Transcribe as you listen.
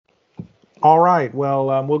All right,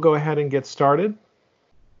 well, we'll go ahead and get started.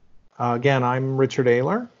 Again, I'm Richard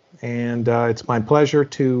Ehler, and it's my pleasure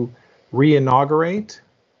to re-inaugurate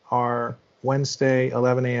our Wednesday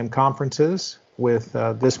 11 a.m. conferences with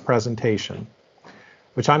this presentation,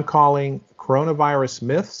 which I'm calling Coronavirus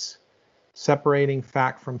Myths, Separating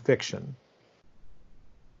Fact from Fiction.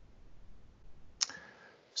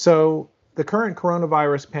 So, the current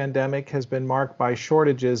coronavirus pandemic has been marked by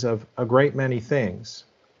shortages of a great many things,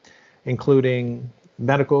 including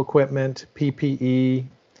medical equipment, PPE,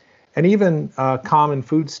 and even common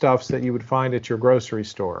foodstuffs that you would find at your grocery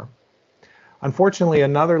store. Unfortunately,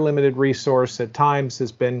 another limited resource at times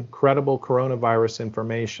has been credible coronavirus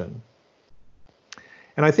information.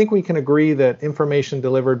 And I think we can agree that information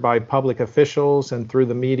delivered by public officials and through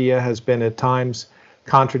the media has been at times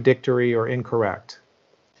contradictory or incorrect.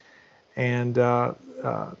 And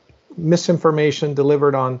misinformation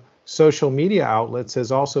delivered on social media outlets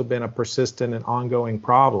has also been a persistent and ongoing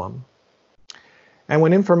problem. And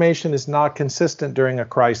when information is not consistent during a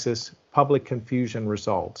crisis, public confusion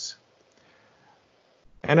results.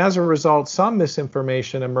 And as a result, some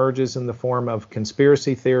misinformation emerges in the form of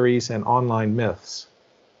conspiracy theories and online myths.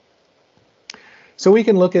 So we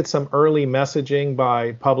can look at some early messaging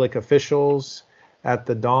by public officials at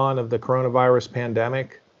the dawn of the coronavirus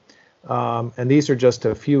pandemic. And these are just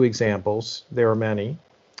a few examples. There are many.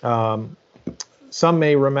 Some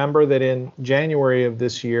may remember that in January of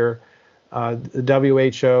this year, the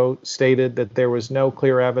WHO stated that there was no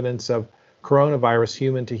clear evidence of coronavirus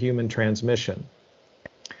human-to-human transmission.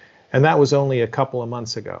 And that was only a couple of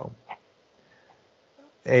months ago.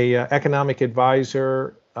 An economic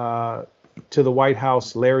advisor to the White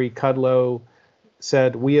House, Larry Kudlow,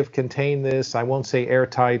 said, "We have contained this, I won't say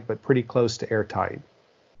airtight, but pretty close to airtight."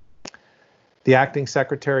 The acting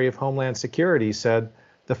Secretary of Homeland Security said,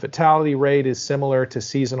 "The fatality rate is similar to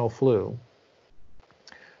seasonal flu."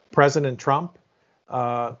 President Trump,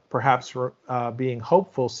 perhaps being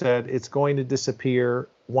hopeful, said, "It's going to disappear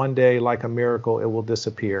one day like a miracle, it will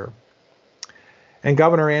disappear." And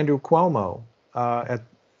Governor Andrew Cuomo,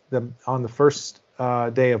 on the first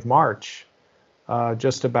day of March,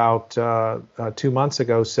 just about 2 months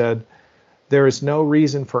ago, said, "There is no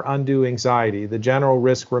reason for undue anxiety. The general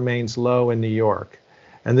risk remains low in New York."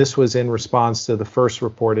 And this was in response to the first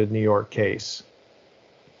reported New York case.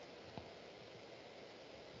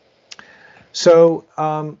 So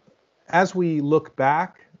as we look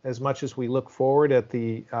back, as much as we look forward at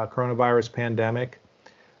the coronavirus pandemic,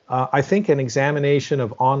 I think an examination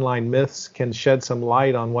of online myths can shed some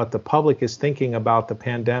light on what the public is thinking about the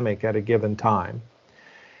pandemic at a given time.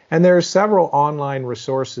 And there are several online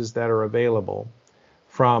resources that are available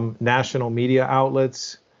from national media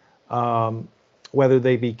outlets, whether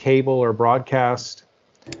they be cable or broadcast.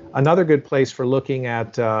 Another good place for looking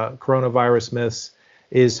at coronavirus myths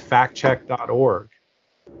is factcheck.org.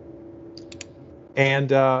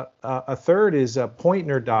 And a third is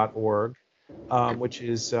pointner.org, which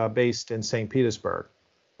is based in St. Petersburg.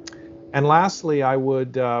 And lastly, I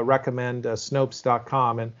would recommend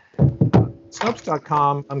Snopes.com. And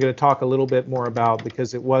Snopes.com I'm going to talk a little bit more about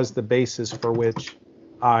because it was the basis for which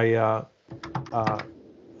I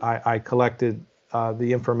collected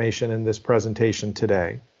the information in this presentation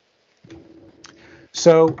today.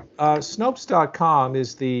 So Snopes.com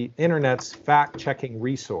is the internet's fact-checking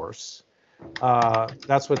resource.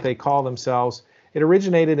 That's what they call themselves. It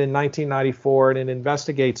originated in 1994 and it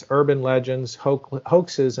investigates urban legends,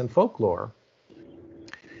 hoaxes, and folklore.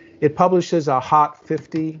 It publishes a Hot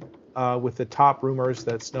 50 with the top rumors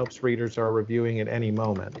that Snopes readers are reviewing at any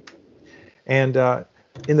moment. And on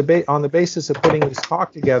the basis of putting this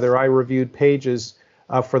talk together, I reviewed pages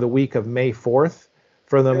for the week of May 4th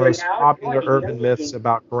for the most popular urban myths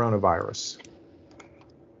about coronavirus.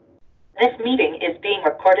 This meeting is being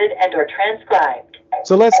recorded and or transcribed.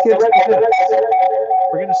 So let's get started.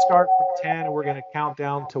 We're going to start from 10 and we're going to count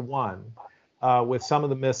down to 1 with some of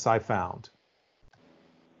the myths I found.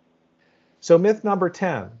 So myth number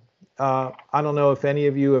 10. I don't know if any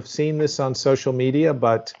of you have seen this on social media,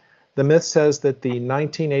 but the myth says that the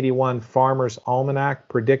 1981 Farmer's Almanac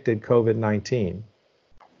predicted COVID-19.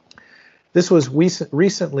 This was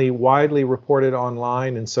recently widely reported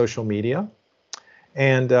online and social media.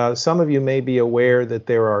 And some of you may be aware that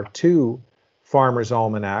there are 2 Farmer's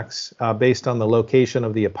Almanacs based on the location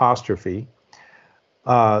of the apostrophe.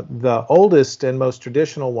 The oldest and most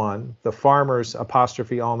traditional one, the Farmer's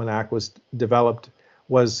Apostrophe Almanac, was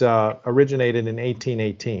originated in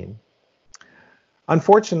 1818.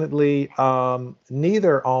 Unfortunately,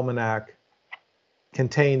 neither almanac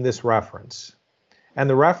contained this reference. And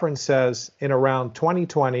the reference says, in around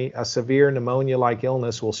 2020, a severe pneumonia-like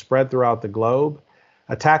illness will spread throughout the globe,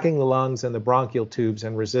 attacking the lungs and the bronchial tubes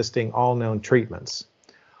and resisting all known treatments.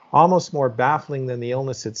 Almost more baffling than the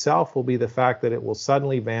illness itself will be the fact that it will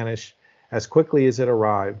suddenly vanish as quickly as it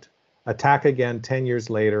arrived, attack again 10 years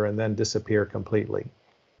later, and then disappear completely.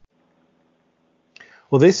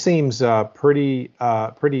 Well, this seems pretty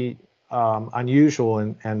unusual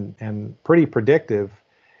and pretty predictive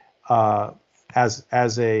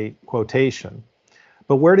as a quotation.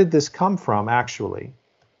 But where did this come from, actually?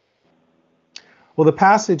 Well, the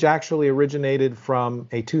passage actually originated from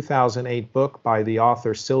a 2008 book by the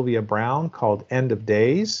author Sylvia Browne called End of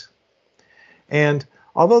Days. And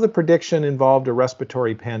although the prediction involved a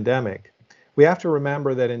respiratory pandemic, we have to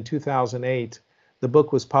remember that in 2008, the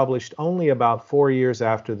book was published only about 4 years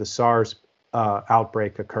after the SARS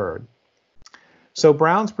outbreak occurred. So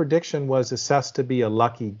Browne's prediction was assessed to be a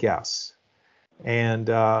lucky guess. And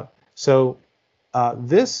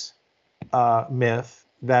this myth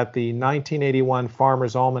that the 1981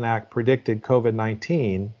 Farmer's Almanac predicted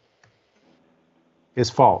COVID-19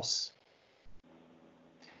 is false.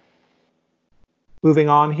 Moving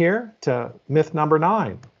on here to myth number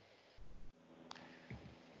 9.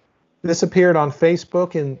 This appeared on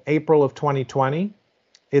Facebook in April of 2020.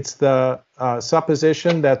 It's the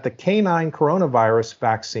supposition that the canine coronavirus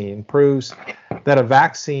vaccine proves that a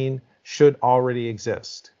vaccine should already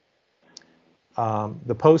exist.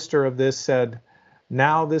 The poster of this said,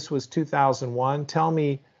 "Now this was 2001. Tell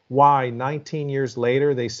me why 19 years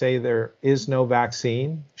later they say there is no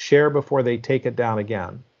vaccine. Share before they take it down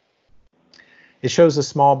again." It shows a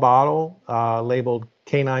small bottle labeled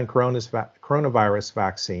canine coronavirus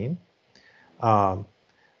vaccine.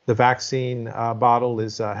 The vaccine bottle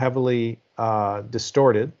is heavily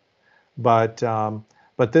distorted, but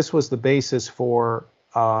this was the basis for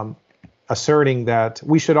asserting that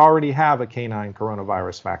we should already have a canine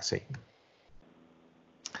coronavirus vaccine.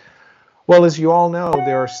 Well, as you all know,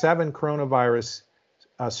 there are 7 coronavirus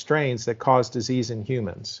strains that cause disease in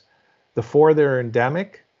humans. The 4 that are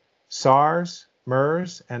endemic: SARS,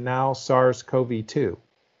 MERS, and now SARS-CoV-2.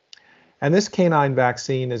 And this canine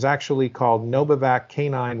vaccine is actually called Novavax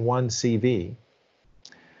Canine 1CV.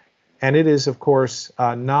 And it is, of course,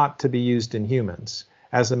 not to be used in humans,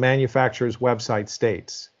 as the manufacturer's website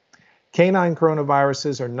states. Canine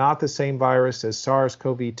coronaviruses are not the same virus as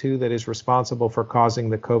SARS-CoV-2 that is responsible for causing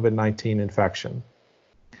the COVID-19 infection.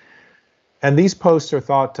 And these posts are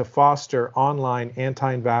thought to foster online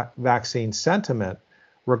anti-vaccine sentiment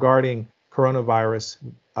regarding coronavirus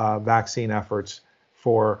vaccine efforts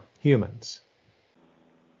for humans.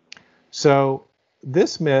 So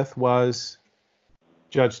this myth was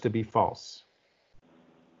judged to be false.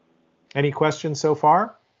 Any questions so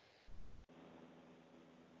far?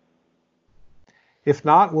 If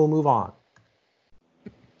not, we'll move on.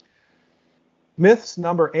 Myths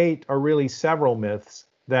number 8 are really several myths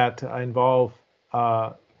that involve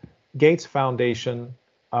Gates Foundation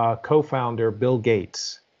co-founder Bill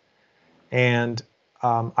Gates. And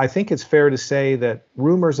I think it's fair to say that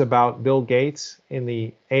rumors about Bill Gates in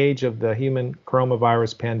the age of the human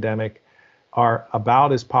coronavirus pandemic are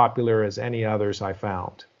about as popular as any others I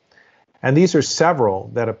found. And these are several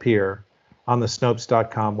that appear on the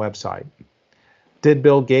Snopes.com website. Did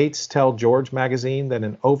Bill Gates tell George magazine that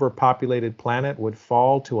an overpopulated planet would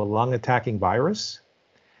fall to a lung-attacking virus?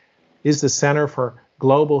 Is the Center for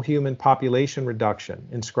Global Human Population Reduction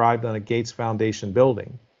inscribed on a Gates Foundation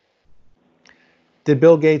building? Did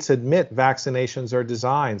Bill Gates admit vaccinations are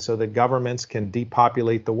designed so that governments can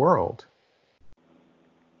depopulate the world?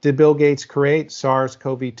 Did Bill Gates create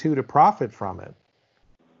SARS-CoV-2 to profit from it?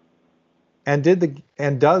 And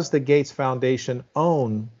does the Gates Foundation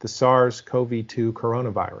own the SARS-CoV-2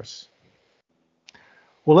 coronavirus?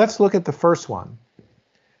 Well, let's look at the first one.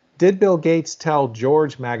 Did Bill Gates tell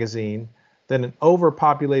George magazine that an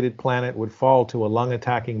overpopulated planet would fall to a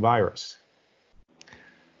lung-attacking virus?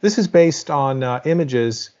 This is based on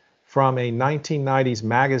images from a 1990s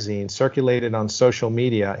magazine circulated on social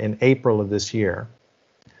media in April of this year.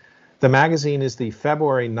 The magazine is the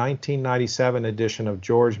February 1997 edition of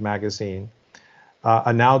George magazine,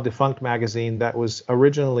 a now defunct magazine that was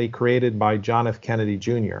originally created by John F. Kennedy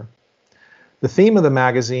Jr. The theme of the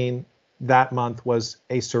magazine that month was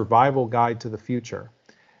a survival guide to the future.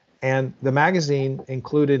 And the magazine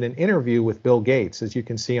included an interview with Bill Gates, as you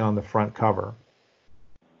can see on the front cover.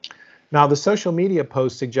 Now, the social media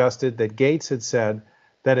post suggested that Gates had said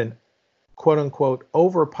that an quote-unquote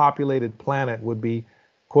overpopulated planet would be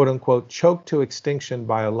quote-unquote choked to extinction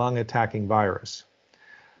by a lung-attacking virus.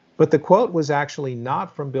 But the quote was actually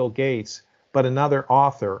not from Bill Gates, but another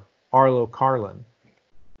author, Arlo Carlin,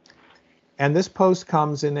 And this post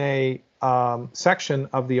comes in a section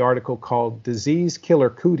of the article called Disease Killer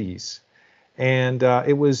Cooties. And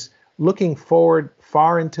it was looking forward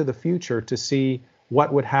far into the future to see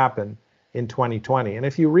what would happen in 2020. And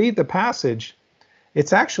if you read the passage,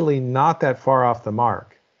 it's actually not that far off the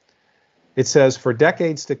mark. It says, for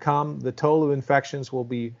decades to come, the toll of infections will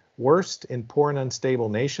be worst in poor and unstable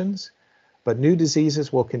nations, but new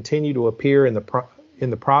diseases will continue to appear in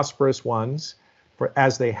the prosperous ones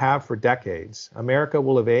as they have for decades. America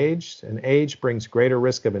will have aged, and age brings greater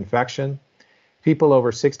risk of infection. People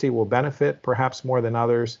over 60 will benefit, perhaps more than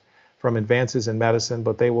others, from advances in medicine,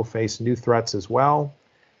 but they will face new threats as well.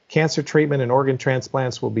 Cancer treatment and organ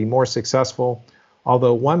transplants will be more successful,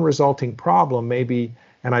 although one resulting problem may be,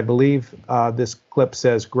 and I believe this clip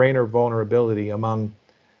says, greater vulnerability among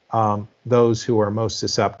those who are most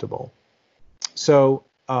susceptible. So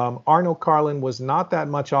Arnold Carlin was not that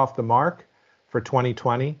much off the mark for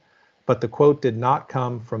 2020, but the quote did not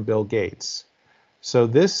come from Bill Gates. So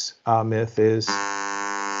this myth is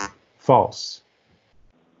false.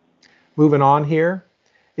 Moving on here.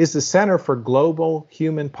 Is the Center for Global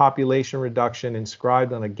Human Population Reduction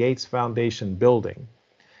inscribed on a Gates Foundation building?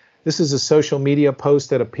 This is a social media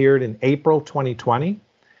post that appeared in April 2020,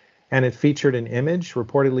 and it featured an image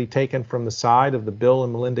reportedly taken from the side of the Bill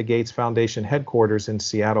and Melinda Gates Foundation headquarters in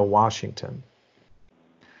Seattle, Washington.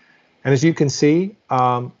 And as you can see,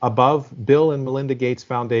 above Bill and Melinda Gates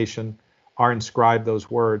Foundation are inscribed those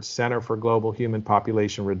words, Center for Global Human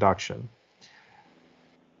Population Reduction.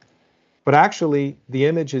 But actually, the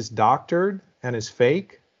image is doctored and is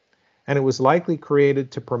fake, and it was likely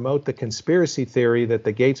created to promote the conspiracy theory that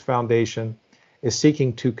the Gates Foundation is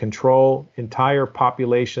seeking to control entire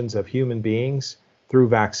populations of human beings through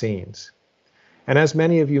vaccines. And as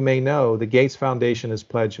many of you may know, the Gates Foundation has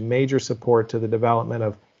pledged major support to the development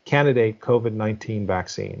of candidate COVID-19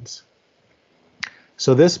 vaccines.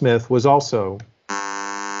 So this myth was also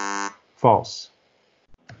false.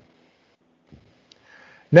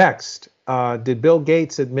 Next, did Bill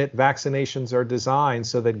Gates admit vaccinations are designed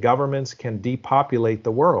so that governments can depopulate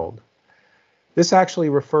the world? This actually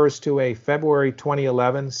refers to a February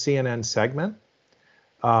 2011 CNN segment.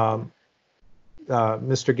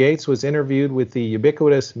 Mr. Gates was interviewed with the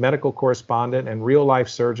ubiquitous medical correspondent and real-life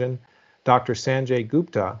surgeon, Dr. Sanjay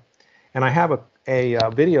Gupta. And I have a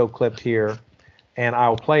video clip here, and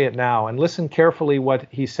I'll play it now. And listen carefully what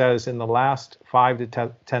he says in the last 5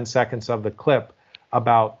 to 10 seconds of the clip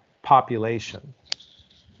about population.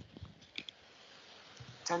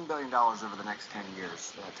 $10 billion over the next 10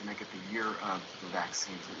 years to make it the year of the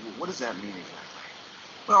vaccines. What does that mean exactly?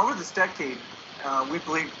 Well, over this decade, we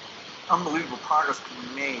believe unbelievable progress can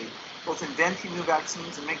be made, both inventing new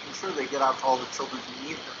vaccines and making sure they get out to all the children who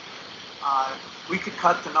need them. We could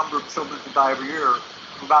cut the number of children who die every year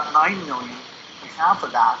from about 9 million to half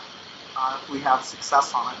of that if we have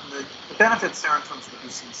success on it. And the benefits there in terms of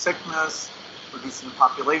reducing sickness, reducing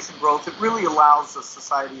population growth, it really allows the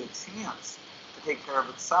society a chance to take care of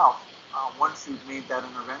itself once you've made that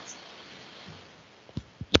intervention.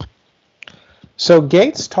 So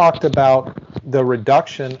Gates talked about the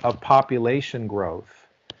reduction of population growth,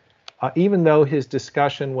 even though his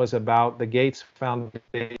discussion was about the Gates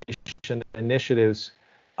Foundation initiatives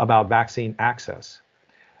about vaccine access.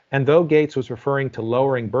 And though Gates was referring to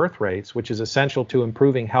lowering birth rates, which is essential to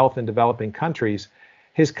improving health in developing countries,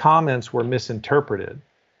 his comments were misinterpreted.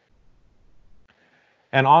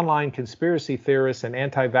 And online conspiracy theorists and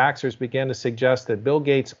anti-vaxxers began to suggest that Bill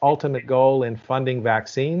Gates' ultimate goal in funding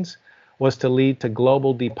vaccines was to lead to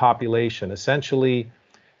global depopulation, essentially,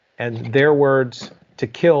 in their words, to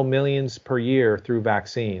kill millions per year through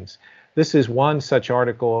vaccines. This is one such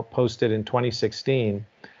article posted in 2016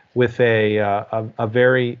 with a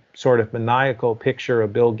very sort of maniacal picture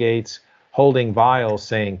of Bill Gates holding vials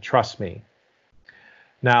saying, "Trust me."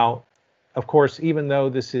 Now, of course, even though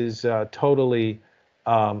this is totally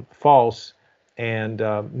false and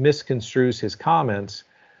misconstrues his comments,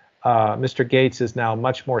 Mr. Gates is now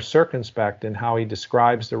much more circumspect in how he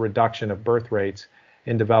describes the reduction of birth rates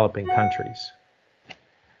in developing countries.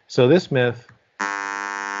 So this myth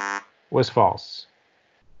was false.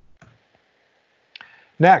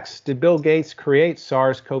 Next, did Bill Gates create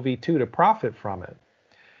SARS-CoV-2 to profit from it?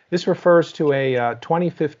 This refers to a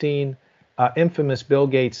 2015 infamous Bill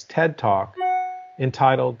Gates TED Talk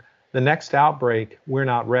entitled, "The Next Outbreak, We're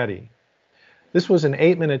Not Ready." This was an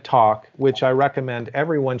 8-minute talk, which I recommend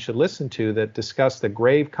everyone should listen to, that discussed the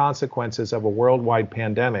grave consequences of a worldwide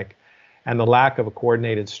pandemic and the lack of a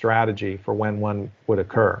coordinated strategy for when one would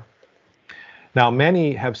occur. Now,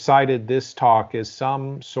 many have cited this talk as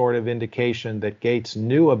some sort of indication that Gates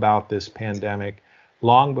knew about this pandemic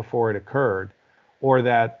long before it occurred, or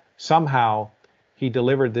that somehow he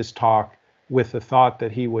delivered this talk with the thought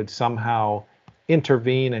that he would somehow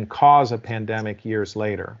intervene and cause a pandemic years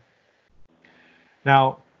later.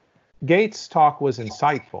 Now, Gates' talk was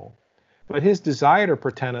insightful, but his desire to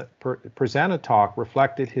present a talk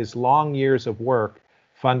reflected his long years of work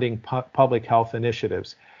funding public health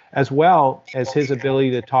initiatives, as well as his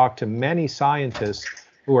ability to talk to many scientists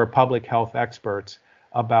who are public health experts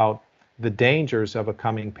about the dangers of a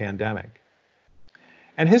coming pandemic.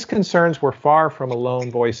 And his concerns were far from a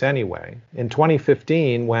lone voice anyway. In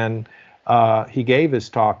 2015, when he gave his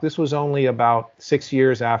talk, this was only about 6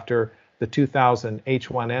 years after the 2009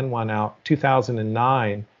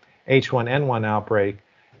 H1N1 outbreak,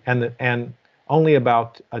 and only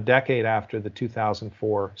about a decade after the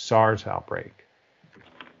 2004 SARS outbreak.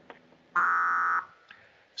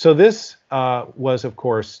 So this was, of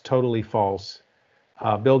course, totally false.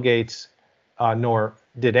 Bill Gates, nor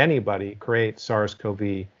did anybody create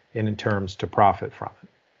SARS-CoV in terms to profit from it.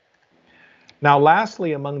 Now,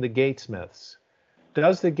 lastly, among the Gates myths,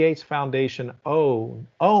 does the Gates Foundation own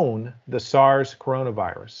the SARS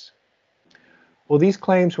coronavirus? Well, these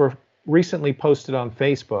claims were recently posted on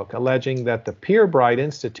Facebook, alleging that the Pirbright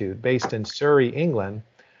Institute, based in Surrey, England,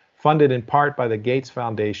 funded in part by the Gates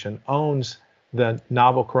Foundation, owns the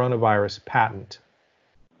novel coronavirus patent.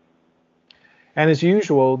 And as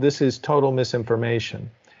usual, this is total misinformation.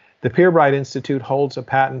 The Pirbright Institute holds a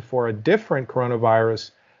patent for a different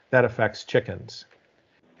coronavirus that affects chickens.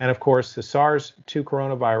 And of course, the SARS-2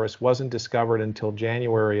 coronavirus wasn't discovered until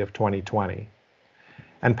January of 2020.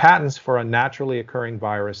 And patents for a naturally occurring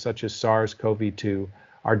virus such as SARS-CoV-2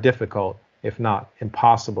 are difficult, if not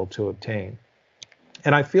impossible, to obtain.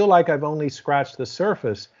 And I feel like I've only scratched the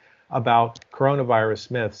surface about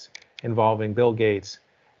coronavirus myths involving Bill Gates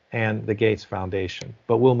and the Gates Foundation,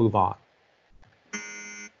 but we'll move on.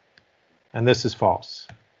 And this is false.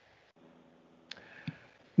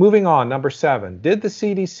 Moving on, number 7, did the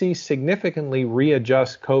CDC significantly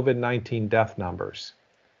readjust COVID-19 death numbers?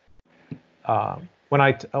 When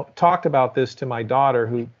I talked about this to my daughter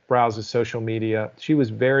who browses social media, she was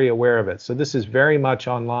very aware of it. So this is very much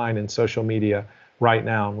online in social media right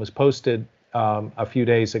now and was posted a few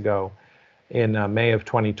days ago in May of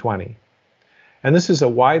 2020. And this is a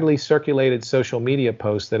widely circulated social media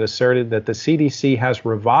post that asserted that the CDC has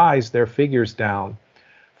revised their figures down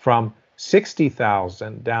from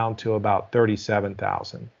 60,000 down to about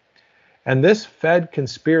 37,000. And this fed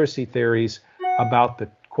conspiracy theories about the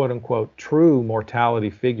quote-unquote true mortality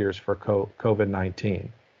figures for COVID-19.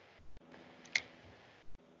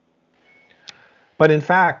 But in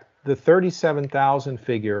fact, the 37,000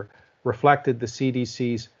 figure reflected the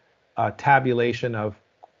CDC's tabulation of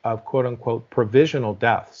quote-unquote provisional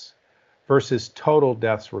deaths versus total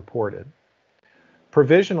deaths reported.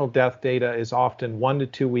 Provisional death data is often 1 to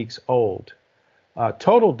 2 weeks old.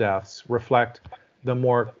 Total deaths reflect the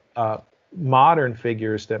more modern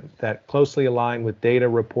figures that closely align with data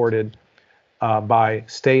reported by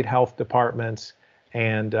state health departments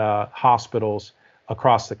and hospitals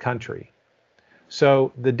across the country.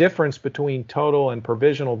 So the difference between total and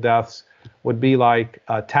provisional deaths would be like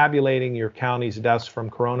tabulating your county's deaths from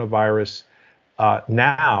coronavirus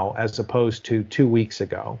now as opposed to 2 weeks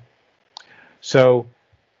ago. So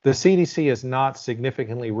the CDC has not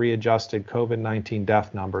significantly readjusted COVID-19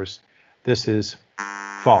 death numbers. This is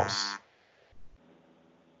false.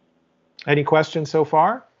 Any questions so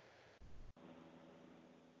far?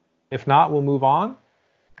 If not, we'll move on.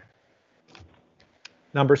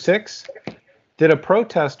 Number 6, did a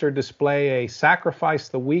protester display a Sacrifice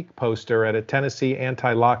the Weak poster at a Tennessee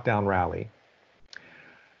anti-lockdown rally?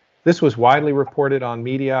 This was widely reported on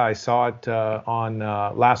media. I saw it on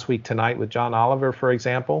Last Week Tonight with John Oliver, for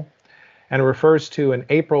example, and it refers to an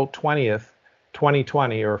April 20th,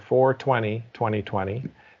 2020, or 4/20/2020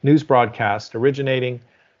 news broadcast originating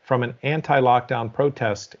from an anti-lockdown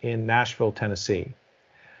protest in Nashville, Tennessee.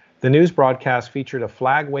 The news broadcast featured a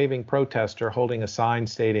flag-waving protester holding a sign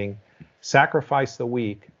stating, "Sacrifice the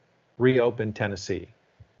Weak, Reopen Tennessee."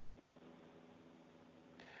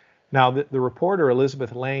 Now, the reporter,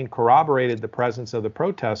 Elizabeth Lane, corroborated the presence of the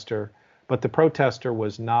protester, but the protester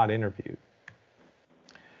was not interviewed.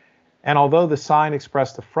 And although the sign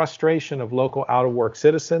expressed the frustration of local out-of-work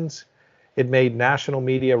citizens, it made national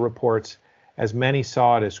media reports as many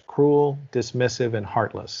saw it as cruel, dismissive, and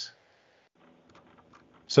heartless.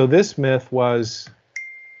 So this myth was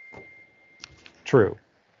true.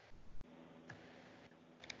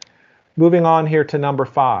 Moving on here to number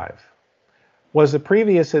 5. Was the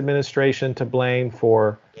previous administration to blame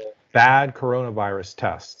for bad coronavirus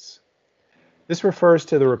tests? This refers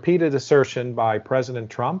to the repeated assertion by President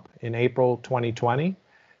Trump in April 2020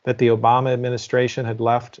 that the Obama administration had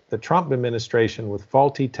left the Trump administration with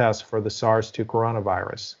faulty tests for the SARS-2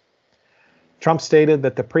 coronavirus. Trump stated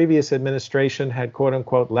that the previous administration had, quote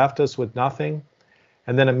unquote, left us with nothing,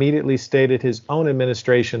 and then immediately stated his own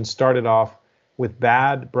administration started off with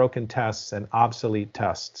bad, broken tests and obsolete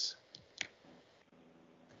tests.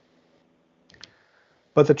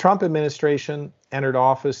 But the Trump administration entered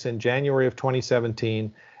office in January of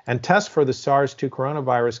 2017, and tests for the SARS-2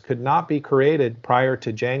 coronavirus could not be created prior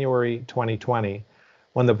to January 2020,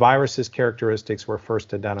 when the virus's characteristics were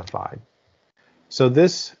first identified. So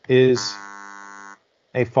this is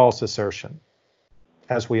a false assertion,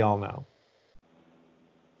 as we all know.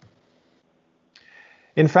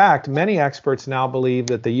 In fact, many experts now believe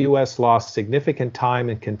that the U.S. lost significant time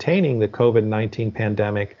in containing the COVID-19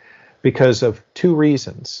 pandemic because of two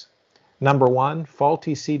reasons. Number one,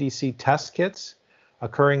 faulty CDC test kits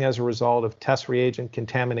occurring as a result of test reagent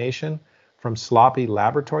contamination from sloppy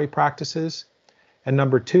laboratory practices. And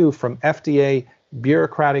number two, from FDA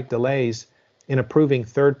bureaucratic delays in approving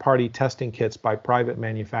third-party testing kits by private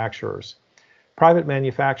manufacturers. Private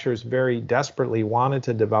manufacturers very desperately wanted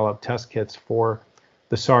to develop test kits for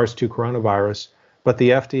the SARS-2 coronavirus, but the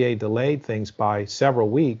FDA delayed things by several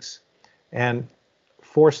weeks and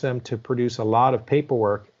forced them to produce a lot of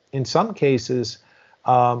paperwork, in some cases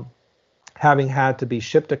having had to be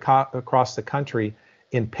shipped across the country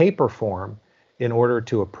in paper form in order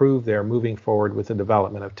to approve their moving forward with the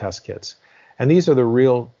development of test kits. And these are the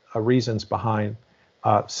real reasons behind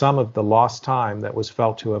some of the lost time that was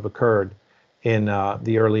felt to have occurred in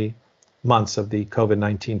the early months of the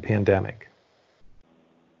COVID-19 pandemic.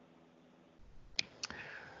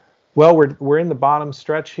 Well, we're in the bottom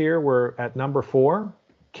stretch here. We're at number 4.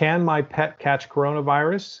 Can my pet catch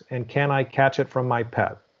coronavirus, and can I catch it from my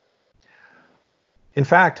pet? In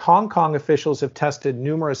fact, Hong Kong officials have tested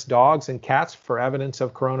numerous dogs and cats for evidence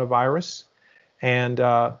of coronavirus, and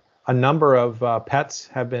a number of pets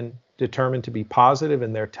have been determined to be positive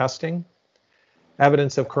in their testing.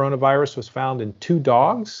 Evidence of coronavirus was found in 2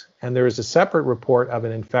 dogs, and there is a separate report of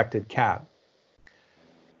an infected cat.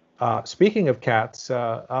 Speaking of cats,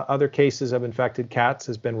 other cases of infected cats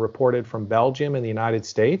has been reported from Belgium and the United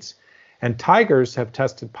States, and tigers have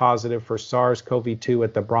tested positive for SARS-CoV-2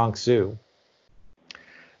 at the Bronx Zoo.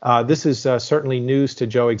 This is certainly news to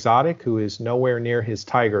Joe Exotic, who is nowhere near his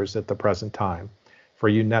tigers at the present time, for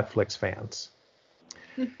you Netflix fans.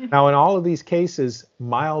 Now, in all of these cases,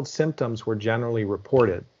 mild symptoms were generally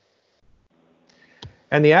reported.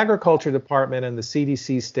 And the Agriculture Department and the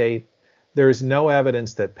CDC state there is no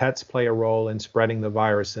evidence that pets play a role in spreading the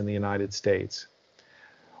virus in the United States.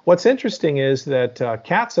 What's interesting is that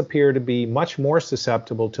cats appear to be much more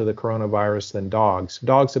susceptible to the coronavirus than dogs.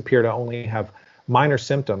 Dogs appear to only have minor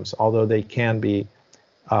symptoms, although they can be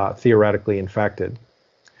theoretically infected.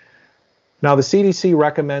 Now, the CDC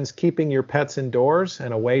recommends keeping your pets indoors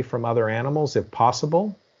and away from other animals if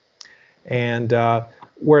possible. And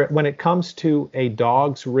when it comes to a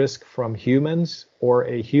dog's risk from humans or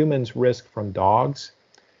a human's risk from dogs,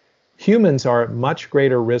 humans are at much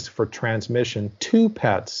greater risk for transmission to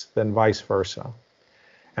pets than vice versa.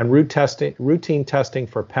 And routine testing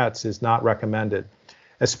for pets is not recommended,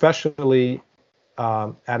 especially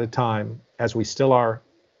at a time, as we still are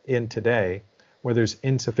in today, where there's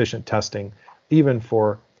insufficient testing, even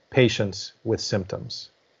for patients with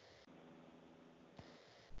symptoms.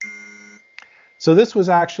 So this was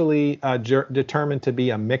actually determined to be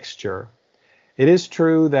a mixture. It is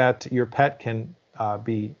true that your pet can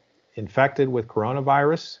be infected with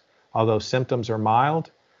coronavirus, although symptoms are mild,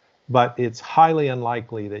 but it's highly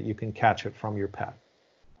unlikely that you can catch it from your pet.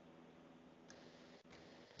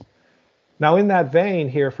 Now, in that vein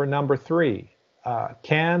here for number 3,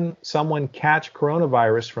 can someone catch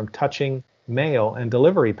coronavirus from touching mail and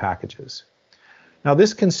delivery packages? Now,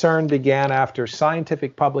 this concern began after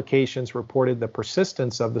scientific publications reported the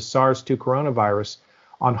persistence of the SARS-2 coronavirus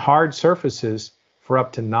on hard surfaces for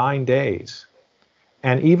up to 9 days,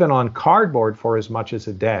 and even on cardboard for as much as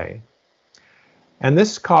a day. And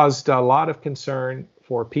this caused a lot of concern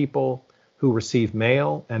for people who receive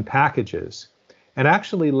mail and packages, and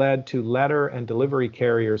actually led to letter and delivery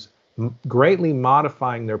carriers greatly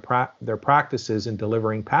modifying their practices in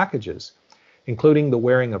delivering packages, including the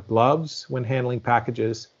wearing of gloves when handling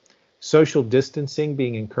packages, social distancing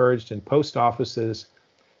being encouraged in post offices,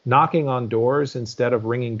 knocking on doors instead of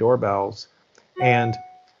ringing doorbells, and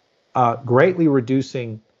greatly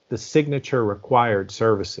reducing the signature required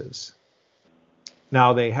services.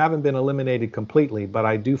 Now, they haven't been eliminated completely, but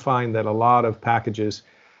I do find that a lot of packages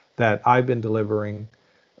that I've been delivering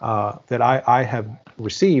that I have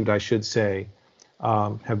received, I should say,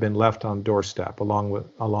 have been left on doorstep along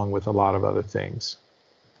with a lot of other things.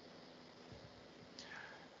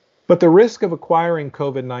 But the risk of acquiring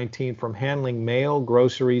COVID-19 from handling mail,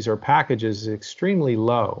 groceries, or packages is extremely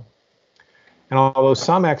low. And although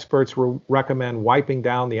some experts will recommend wiping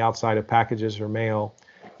down the outside of packages or mail,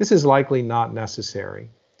 this is likely not necessary.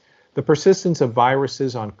 The persistence of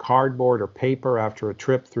viruses on cardboard or paper after a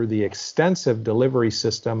trip through the extensive delivery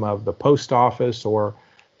system of the post office or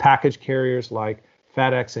package carriers like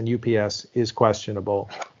FedEx and UPS is questionable,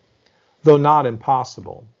 though not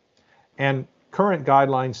impossible. And current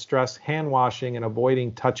guidelines stress hand washing and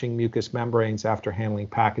avoiding touching mucous membranes after handling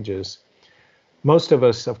packages. Most of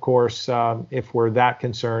us, of course, if we're that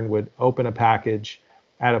concerned, would open a package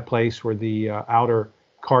at a place where the outer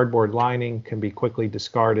cardboard lining can be quickly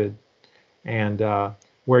discarded, and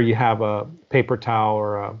where you have a paper towel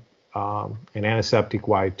or an antiseptic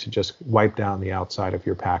wipe to just wipe down the outside of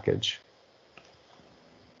your package.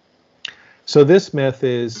 So this myth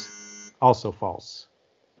is also false.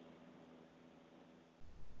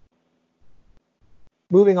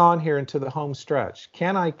 Moving on here into the home stretch.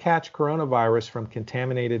 Can I catch coronavirus from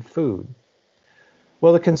contaminated food?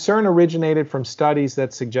 Well, the concern originated from studies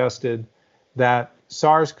that suggested that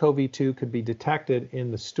SARS-CoV-2 could be detected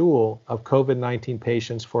in the stool of COVID-19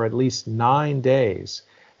 patients for at least 9 days.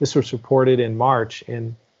 This was reported in March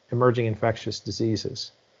in Emerging Infectious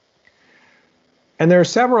Diseases. And there are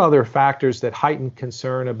several other factors that heighten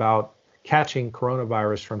concern about catching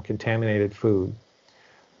coronavirus from contaminated food.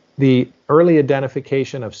 The early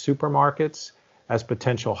identification of supermarkets as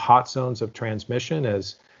potential hot zones of transmission,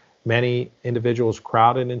 as many individuals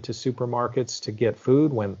crowded into supermarkets to get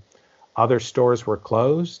food when other stores were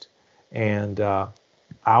closed and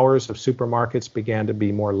hours of supermarkets began to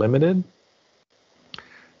be more limited.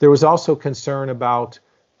 There was also concern about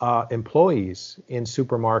employees in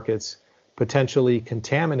supermarkets potentially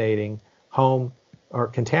contaminating home or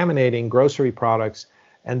contaminating grocery products,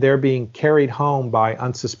 and they're being carried home by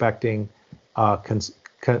unsuspecting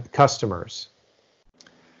customers.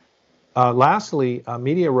 Lastly,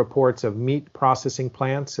 media reports of meat processing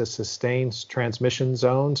plants as sustained transmission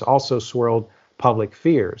zones also swirled public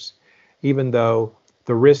fears, even though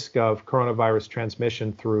the risk of coronavirus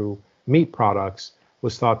transmission through meat products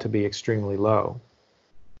was thought to be extremely low.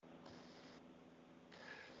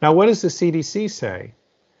 Now, what does the CDC say?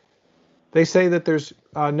 They say that there's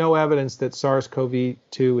no evidence that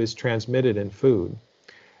SARS-CoV-2 is transmitted in food.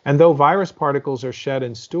 And though virus particles are shed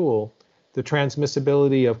in stool, the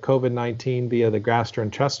transmissibility of COVID-19 via the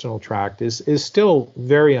gastrointestinal tract is still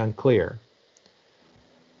very unclear.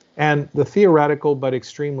 And the theoretical but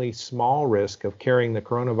extremely small risk of carrying the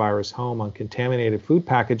coronavirus home on contaminated food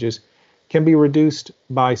packages can be reduced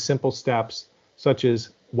by simple steps such as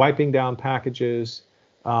wiping down packages,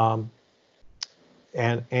 and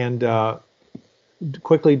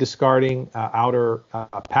quickly discarding outer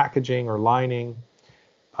packaging or lining,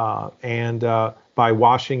 and by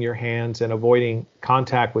washing your hands and avoiding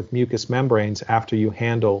contact with mucous membranes after you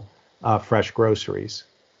handle fresh groceries.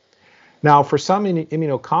 Now, for some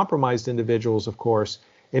immunocompromised individuals, of course,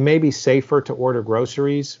 it may be safer to order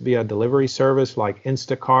groceries via delivery service like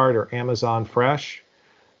Instacart or Amazon Fresh.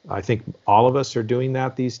 I think all of us are doing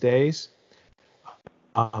that these days.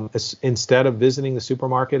 Instead of visiting the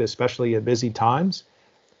supermarket, especially at busy times.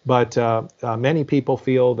 But many people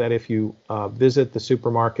feel that if you visit the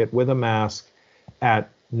supermarket with a mask at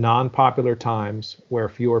non-popular times where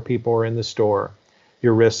fewer people are in the store,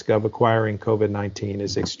 your risk of acquiring COVID-19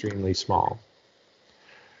 is extremely small.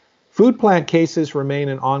 Food plant cases remain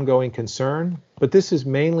an ongoing concern, but this is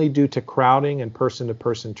mainly due to crowding and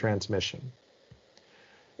person-to-person transmission.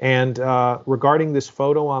 And regarding this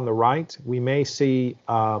photo on the right, we may see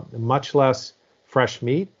much less fresh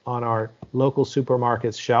meat on our local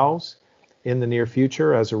supermarket shelves in the near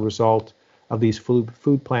future as a result of these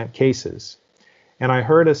food plant cases. And I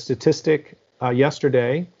heard a statistic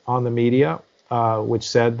yesterday on the media which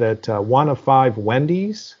said that 1 of 5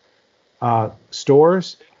 Wendy's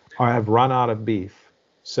stores have run out of beef.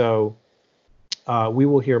 So we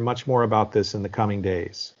will hear much more about this in the coming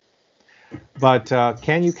days. But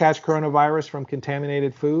can you catch coronavirus from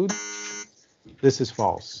contaminated food? This is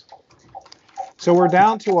false. So we're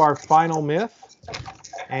down to our final myth,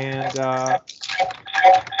 and I'll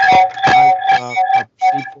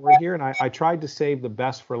proceed forward here. And I tried to save the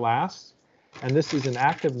best for last. And this is an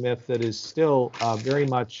active myth that is still very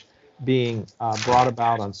much being brought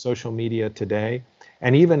about on social media today,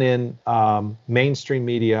 and even in mainstream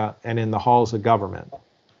media and in the halls of government.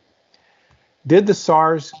 Did the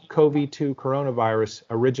SARS-CoV-2 coronavirus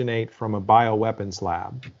originate from a bioweapons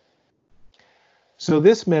lab? So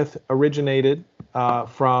this myth originated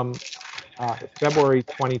from February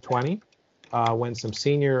 2020 when some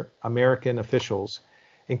senior American officials,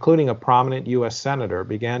 including a prominent U.S. senator,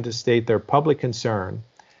 began to state their public concern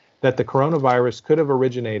that the coronavirus could have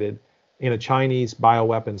originated in a Chinese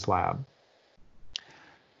bioweapons lab.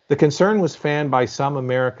 The concern was fanned by some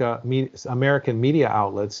American media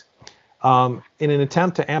outlets in an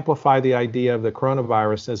attempt to amplify the idea of the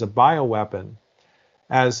coronavirus as a bioweapon,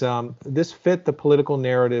 as this fit the political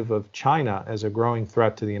narrative of China as a growing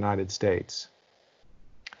threat to the United States.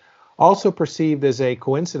 Also perceived as a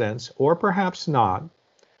coincidence, or perhaps not,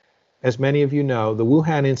 as many of you know, the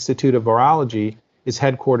Wuhan Institute of Virology is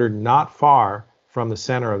headquartered not far from the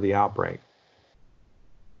center of the outbreak.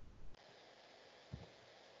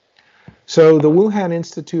 So the Wuhan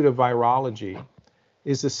Institute of Virology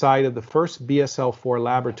is the site of the first BSL-4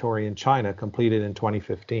 laboratory in China, completed in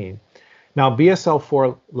 2015. Now,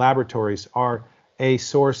 BSL-4 laboratories are a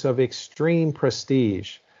source of extreme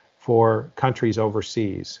prestige for countries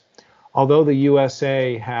overseas. Although the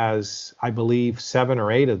USA has, I believe, 7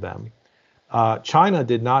 or 8 of them, China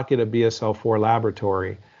did not get a BSL-4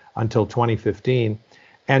 laboratory until 2015,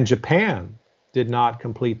 and Japan did not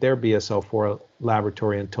complete their BSL-4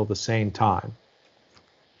 laboratory until the same time.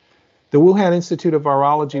 The Wuhan Institute of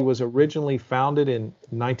Virology was originally founded in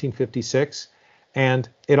 1956, and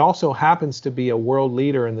it also happens to be a world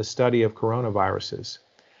leader in the study of coronaviruses.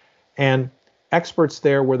 And experts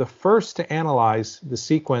there were the first to analyze the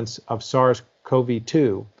sequence of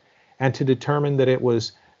SARS-CoV-2 and to determine that it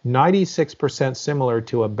was 96% similar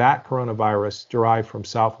to a bat coronavirus derived from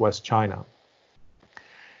Southwest China.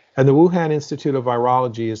 And the Wuhan Institute of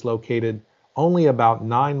Virology is located only about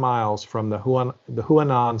 9 miles from the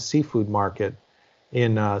Huanan seafood market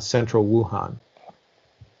in central Wuhan.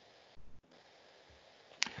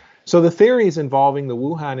 So the theories involving the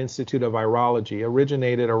Wuhan Institute of Virology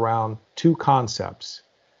originated around 2 concepts.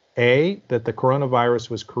 A, that the coronavirus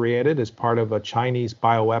was created as part of a Chinese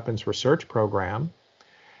bioweapons research program,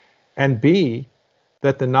 and B,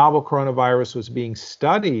 that the novel coronavirus was being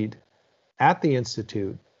studied at the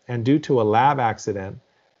institute, and due to a lab accident,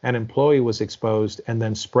 an employee was exposed and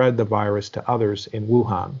then spread the virus to others in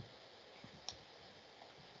Wuhan.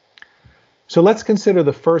 So let's consider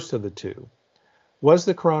the first of the two. Was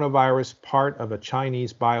the coronavirus part of a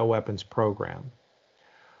Chinese bioweapons program?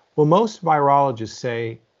 Well, most virologists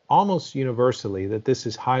say almost universally that this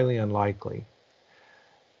is highly unlikely,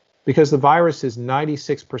 because the virus is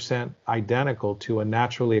 96% identical to a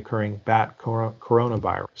naturally occurring bat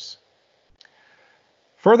coronavirus.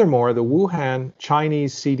 Furthermore, the Wuhan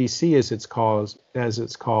Chinese CDC, as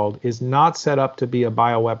it's called, is not set up to be a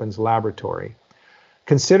bioweapons laboratory.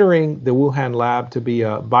 Considering the Wuhan lab to be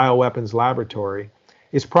a bioweapons laboratory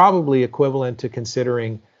is probably equivalent to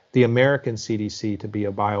considering the American CDC to be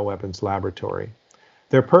a bioweapons laboratory.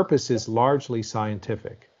 Their purpose is largely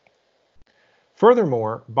scientific.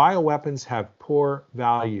 Furthermore, bioweapons have poor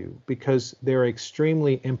value because they're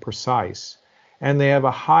extremely imprecise, and they have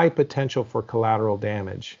a high potential for collateral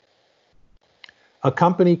damage. A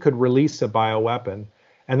company could release a bioweapon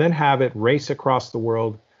and then have it race across the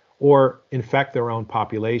world or infect their own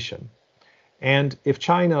population. And if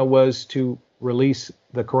China was to release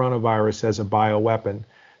the coronavirus as a bioweapon,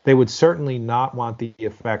 they would certainly not want the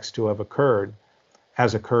effects to have occurred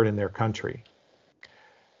as occurred in their country.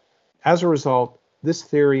 As a result, this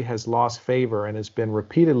theory has lost favor and has been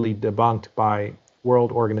repeatedly debunked by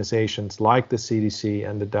world organizations like the CDC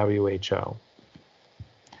and the WHO.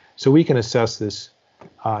 So we can assess this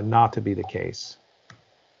not to be the case.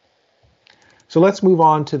 So let's move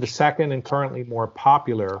on to the second and currently more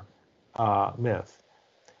popular myth.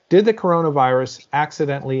 Did the coronavirus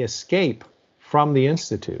accidentally escape from the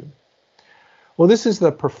Institute? Well, this is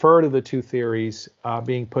the preferred of the two theories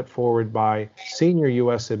being put forward by senior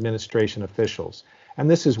U.S. administration officials, and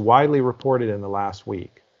this is widely reported in the last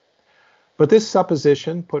week. But this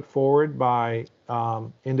supposition put forward by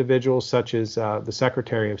individuals such as the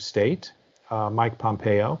Secretary of State, Mike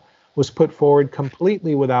Pompeo, was put forward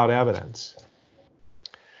completely without evidence.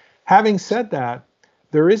 Having said that,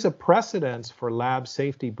 there is a precedence for lab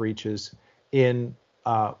safety breaches in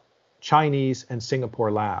Chinese and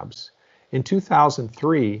Singapore labs. In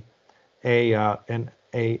 2003, an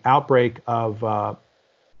outbreak of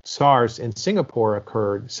SARS in Singapore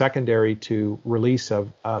occurred secondary to release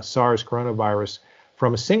of SARS coronavirus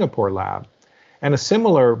from a Singapore lab. And a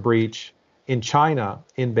similar breach in China,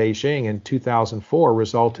 in Beijing in 2004,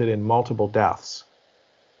 resulted in multiple deaths.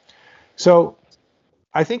 So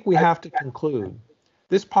I think we have to conclude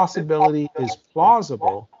this possibility is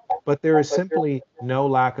plausible, but there is simply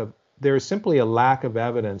a lack of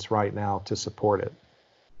evidence right now to support it.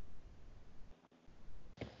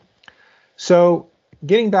 So,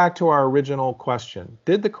 getting back to our original question,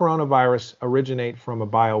 did the coronavirus originate from a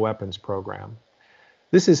bioweapons program?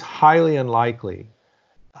 This is highly unlikely,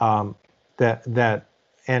 and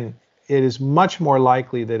it is much more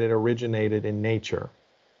likely that it originated in nature.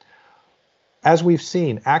 As we've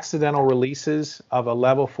seen, accidental releases of a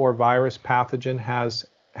level 4 virus pathogen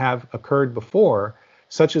have occurred before,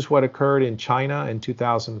 such as what occurred in China in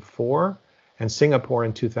 2004 and Singapore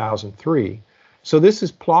in 2003. So this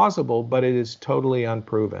is plausible, but it is totally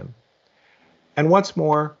unproven. And what's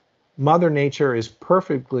more, Mother Nature is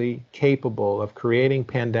perfectly capable of creating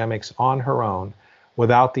pandemics on her own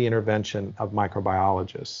without the intervention of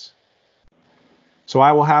microbiologists. So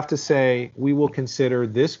I will have to say, we will consider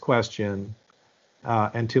this question,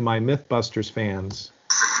 and to my Mythbusters fans,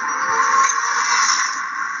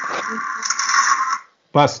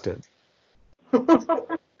 busted.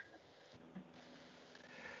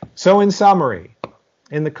 So in summary,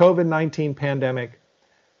 in the COVID-19 pandemic,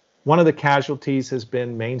 one of the casualties has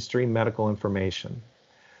been mainstream medical information.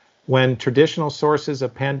 When traditional sources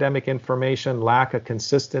of pandemic information lack a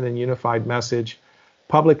consistent and unified message,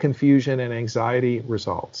 public confusion and anxiety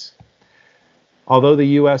results. Although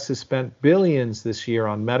the U.S. has spent billions this year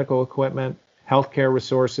on medical equipment, healthcare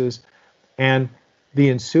resources, and the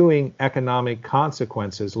ensuing economic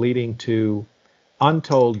consequences leading to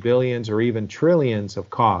untold billions or even trillions of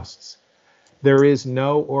costs, there is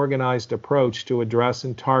no organized approach to address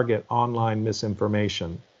and target online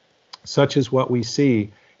misinformation, such as what we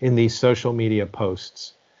see in these social media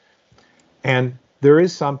posts. And there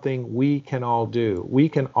is something we can all do. We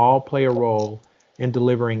can all play a role in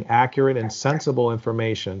delivering accurate and sensible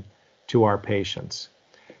information to our patients.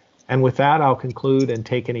 And with that, I'll conclude and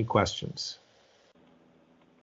take any questions.